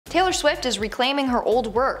Taylor Swift is reclaiming her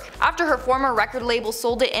old work. After her former record label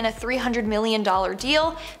sold it in a $300 million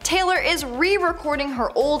deal, Taylor is re-recording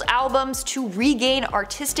her old albums to regain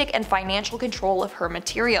artistic and financial control of her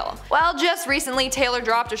material. Well, just recently Taylor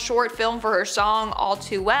dropped a short film for her song All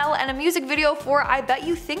Too Well and a music video for I Bet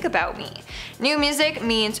You Think About Me. New music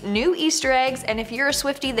means new Easter eggs, and if you're a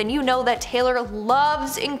Swiftie then you know that Taylor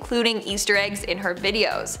loves including Easter eggs in her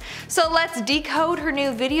videos. So let's decode her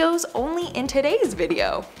new videos only in today's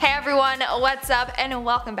video. Hey everyone, what's up and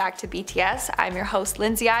welcome back to BTS. I'm your host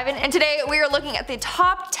Lindsay Ivan, and today we are looking at the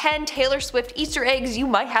top 10 Taylor Swift Easter eggs you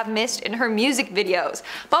might have missed in her music videos.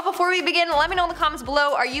 But before we begin, let me know in the comments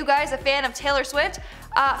below, are you guys a fan of Taylor Swift?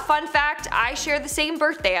 Fun fact, I share the same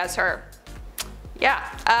birthday as her. Yeah,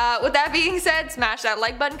 with that being said, smash that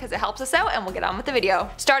like button because it helps us out and we'll get on with the video.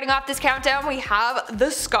 Starting off this countdown, we have the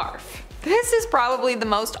scarf. This is probably the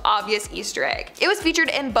most obvious Easter egg. It was featured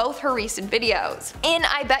in both her recent videos. In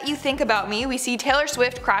I Bet You Think About Me, we see Taylor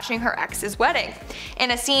Swift crashing her ex's wedding.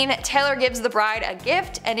 In a scene, Taylor gives the bride a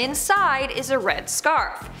gift and inside is a red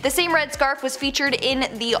scarf. The same red scarf was featured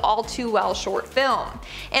in the All Too Well short film.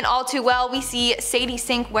 In All Too Well, we see Sadie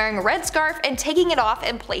Sink wearing a red scarf and taking it off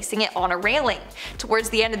and placing it on a railing.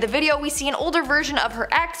 Towards the end of the video, we see an older version of her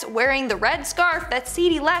ex wearing the red scarf that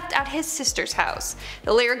Sadie left at his sister's house.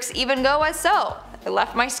 The lyrics even go as so. I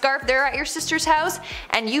left my scarf there at your sister's house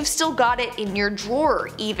and you've still got it in your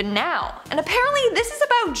drawer even now. And apparently this is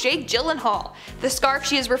about Jake Gyllenhaal. The scarf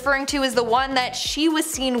she is referring to is the one that she was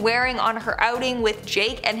seen wearing on her outing with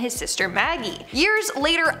Jake and his sister Maggie. Years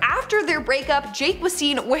later after their breakup, Jake was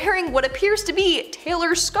seen wearing what appears to be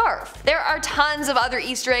Taylor's scarf. There are tons of other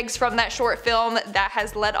Easter eggs from that short film that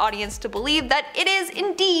has led audience to believe that it is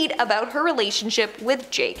indeed about her relationship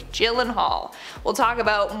with Jake Gyllenhaal. We'll talk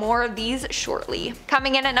about more of these shortly.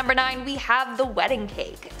 Coming in at number 9, we have the wedding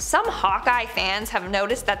cake. Some Hawkeye fans have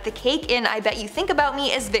noticed that the cake in I Bet You Think About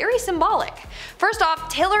Me is very symbolic. First off,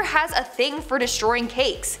 Taylor has a thing for destroying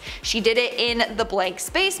cakes. She did it in the Blank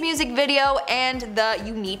Space music video and the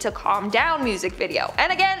You Need to Calm Down music video,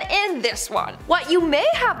 and again in this one. What you may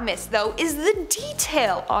have missed though is the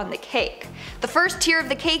detail on the cake. The first tier of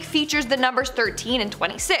the cake features the numbers 13 and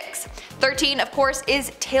 26. 13 of course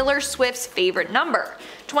is Taylor Swift's favorite number.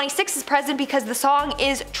 26 is present because the song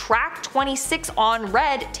is track 26 on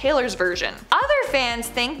Red, Taylor's version. Other fans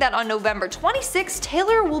think that on November 26th,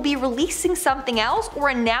 Taylor will be releasing something else or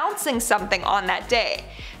announcing something on that day.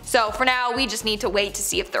 So for now, we just need to wait to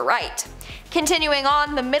see if they're right. Continuing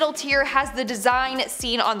on, the middle tier has the design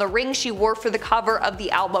seen on the ring she wore for the cover of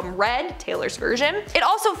the album Red, Taylor's version. It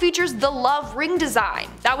also features the Love ring design.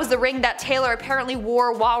 That was the ring that Taylor apparently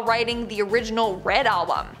wore while writing the original Red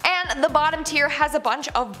album. And the bottom tier has a bunch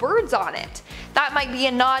of birds on it. That might be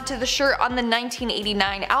a nod to the shirt on the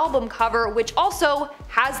 1989 album cover, which also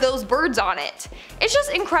has those birds on it. It's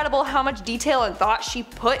just incredible how much detail and thought she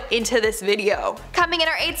put into this video. Coming in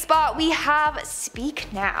our 8th spot, we have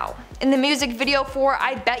Speak Now. In the music video for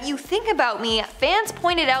I Bet You Think About Me, fans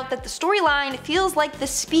pointed out that the storyline feels like the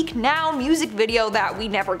Speak Now music video that we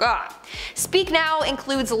never got. Speak Now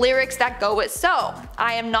includes lyrics that go as so: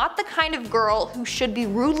 I am not the kind of girl who should be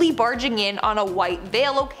rudely barging in on a white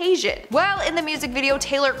veil occasion. Well, in the music video,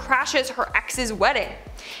 Taylor crashes her ex's wedding.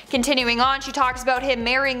 Continuing on, she talks about him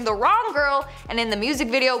marrying the wrong girl, and in the music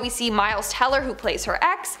video we see Miles Teller, who plays her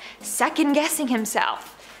ex, second guessing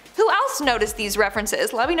himself. Who else noticed these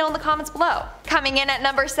references? Let me know in the comments below. Coming in at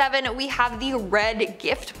number 7, we have the red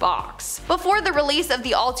gift box. Before the release of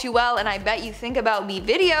the All Too Well and I Bet You Think About Me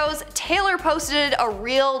videos, Taylor posted a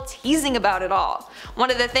reel teasing about it all.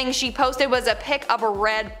 One of the things she posted was a pic of a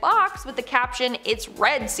red box with the caption, "It's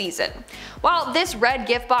red season." Well, this red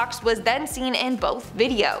gift box was then seen in both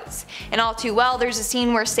videos. In All Too Well, there's a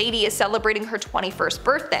scene where Sadie is celebrating her 21st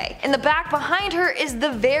birthday. In the back behind her is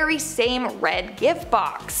the very same red gift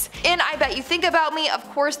box. In I Bet You Think About Me, of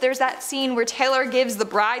course, there's that scene where Taylor gives the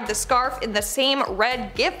bride the scarf in the same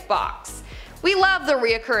red gift box. We love the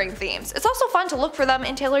reoccurring themes. It's also fun to look for them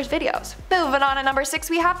in Taylor's videos. Moving on to number 6,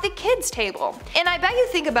 we have the kids table. In I Bet You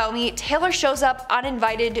Think About Me, Taylor shows up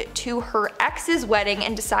uninvited to her ex's wedding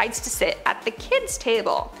and decides to sit at the kids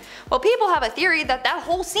table. Well, people have a theory that that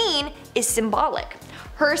whole scene is symbolic.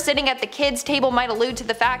 Her sitting at the kids' table might allude to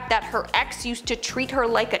the fact that her ex used to treat her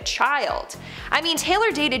like a child. I mean,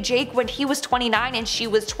 Taylor dated Jake when he was 29 and she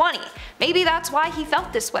was 20. Maybe that's why he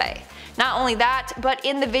felt this way. Not only that, but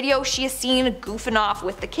in the video she is seen goofing off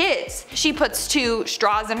with the kids. She puts 2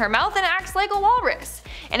 straws in her mouth and acts like a walrus.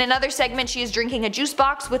 In another segment, she is drinking a juice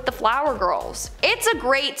box with the Flower Girls. It's a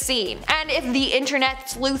great scene, and if the internet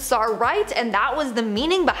sleuths are right and that was the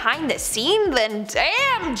meaning behind this scene, then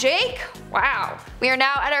damn, Jake! Wow. We are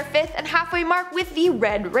now at our 5th and halfway mark with the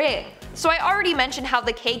red ring. So I already mentioned how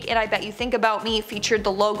the cake in I Bet You Think About Me featured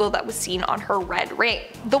the logo that was seen on her red ring.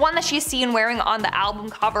 The one that she's seen wearing on the album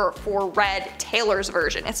cover for Red, Taylor's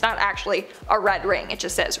version. It's not actually a red ring, it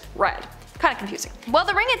just says red. Kind of confusing. Well,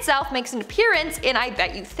 the ring itself makes an appearance in I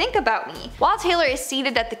Bet You Think About Me. While Taylor is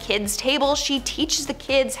seated at the kids' table, she teaches the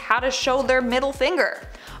kids how to show their middle finger.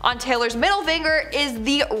 On Taylor's middle finger is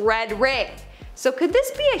the red ring. So could this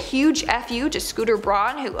be a huge FU to Scooter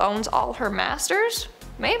Braun, who owns all her masters?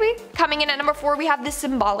 Maybe. Coming in at number 4, we have the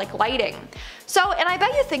symbolic lighting. So, and I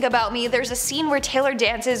Bet You Think About Me, there's a scene where Taylor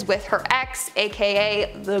dances with her ex,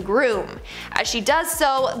 aka the groom. As she does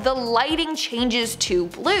so, the lighting changes to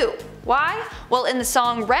blue. Why? Well, in the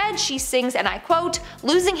song Red, she sings, and I quote,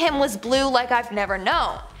 "Losing him was blue like I've never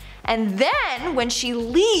known." And then, when she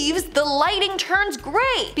leaves, the lighting turns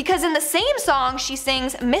gray, because in the same song she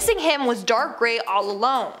sings, "Missing him was dark gray all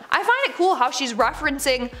alone." I find it cool how she's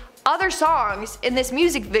referencing other songs in this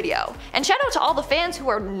music video, and shout out to all the fans who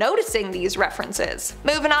are noticing these references.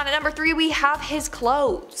 Moving on to number 3, we have his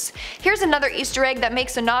clothes. Here's another Easter egg that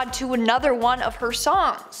makes a nod to another one of her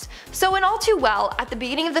songs. So in All Too Well, at the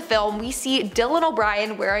beginning of the film, we see Dylan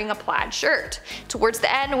O'Brien wearing a plaid shirt. Towards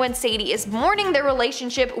the end, when Sadie is mourning their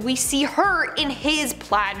relationship, we see her in his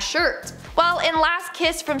plaid shirt. While in Last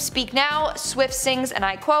Kiss from Speak Now, Swift sings, and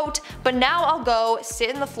I quote, "But now I'll go sit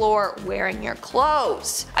in the floor wearing your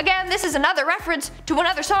clothes." Again, this is another reference to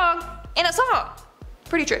another song in a song.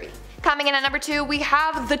 Pretty trippy. Coming in at number 2, we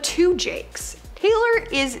have the two Jakes. Taylor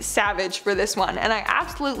is savage for this one, and I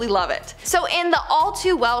absolutely love it. So in the All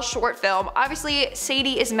Too Well short film, obviously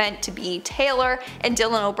Sadie is meant to be Taylor and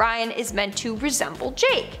Dylan O'Brien is meant to resemble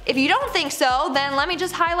Jake. If you don't think so, then let me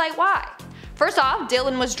just highlight why. First off,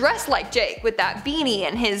 Dylan was dressed like Jake with that beanie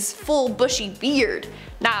and his full bushy beard.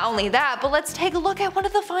 Not only that, but let's take a look at one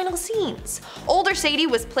of the final scenes. Older Sadie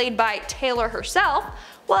was played by Taylor herself.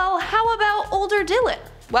 Well, how about older Dylan?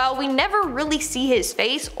 Well, we never really see his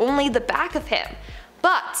face, only the back of him.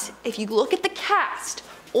 But if you look at the cast,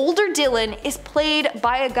 older Dylan is played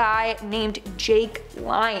by a guy named Jake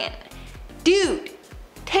Lyon. Dude,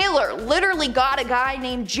 Taylor literally got a guy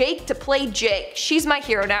named Jake to play Jake. She's my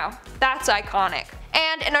hero now. That's iconic.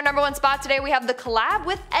 And in our number 1 spot today, we have the collab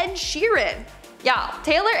with Ed Sheeran. Y'all,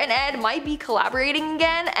 Taylor and Ed might be collaborating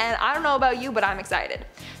again, and I don't know about you, but I'm excited.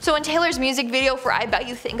 So in Taylor's music video for I Bet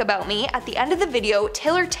You Think About Me, at the end of the video,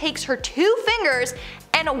 Taylor takes her 2 fingers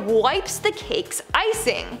and wipes the cake's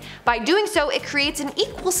icing. By doing so, it creates an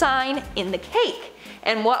equal sign in the cake.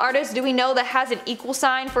 And what artist do we know that has an equal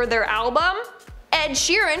sign for their album? Ed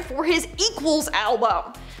Sheeran for his Equals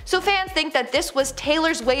album. So fans think that this was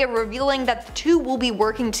Taylor's way of revealing that the two will be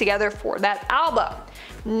working together for that album.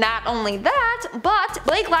 Not only that, but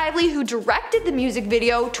Blake Lively, who directed the music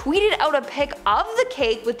video, tweeted out a pic of the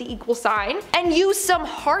cake with the equal sign and used some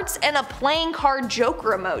hearts and a playing card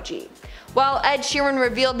Joker emoji. While Ed Sheeran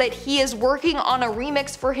revealed that he is working on a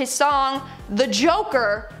remix for his song The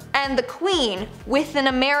Joker and the Queen with an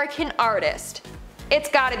American artist. It's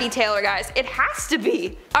gotta be Taylor, guys. It has to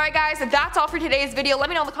be. Alright guys, that's all for today's video. Let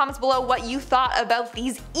me know in the comments below what you thought about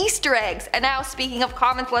these Easter eggs. And now, speaking of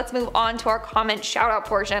comments, let's move on to our comment shoutout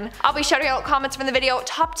portion. I'll be shouting out comments from the video,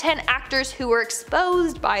 top 10 actors who were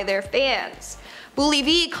exposed by their fans. Bully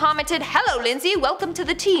V commented, "Hello Lindsay, welcome to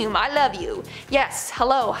the team, I love you." Yes,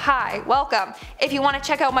 hello, hi, welcome. If you want to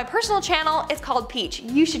check out my personal channel, it's called Peach.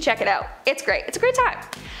 You should check it out. It's great. It's a great time.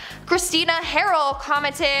 Christina Harrell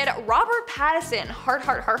commented, "Robert Pattinson, heart,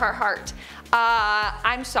 heart, heart, heart, heart."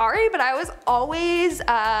 I'm sorry, but I was always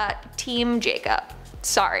Team Jacob.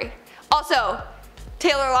 Sorry. Also,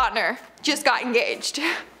 Taylor Lautner just got engaged.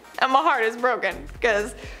 And my heart is broken,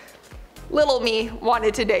 because little me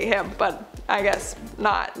wanted to date him, but I guess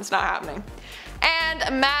not. It's not happening.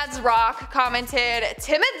 And Mads Rock commented,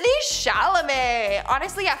 "Timothy Chalamet."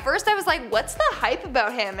 Honestly, at first I was like, what's the hype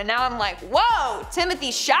about him? And now I'm like, whoa,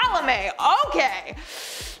 Timothy Chalamet, okay.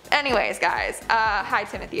 Anyways, guys, hi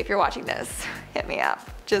Timothy, if you're watching this, hit me up.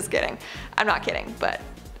 Just kidding. I'm not kidding, but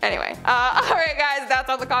anyway. Alright guys, that's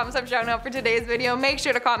all the comments I'm shouting out for today's video. Make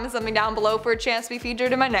sure to comment something down below for a chance to be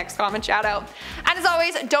featured in my next comment shout out. And as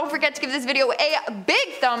always, don't forget to give this video a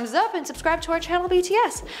big thumbs up and subscribe to our channel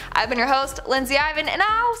BTS. I've been your host, Lindsay Ivan, and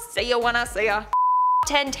I'll see ya when I see ya.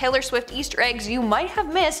 10 Taylor Swift Easter eggs you might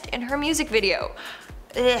have missed in her music video.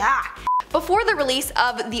 Ugh. Before the release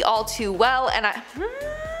of the All Too Well, and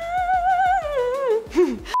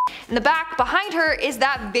in the back behind her is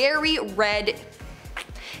that very red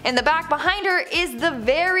In the back behind her is the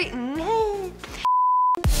very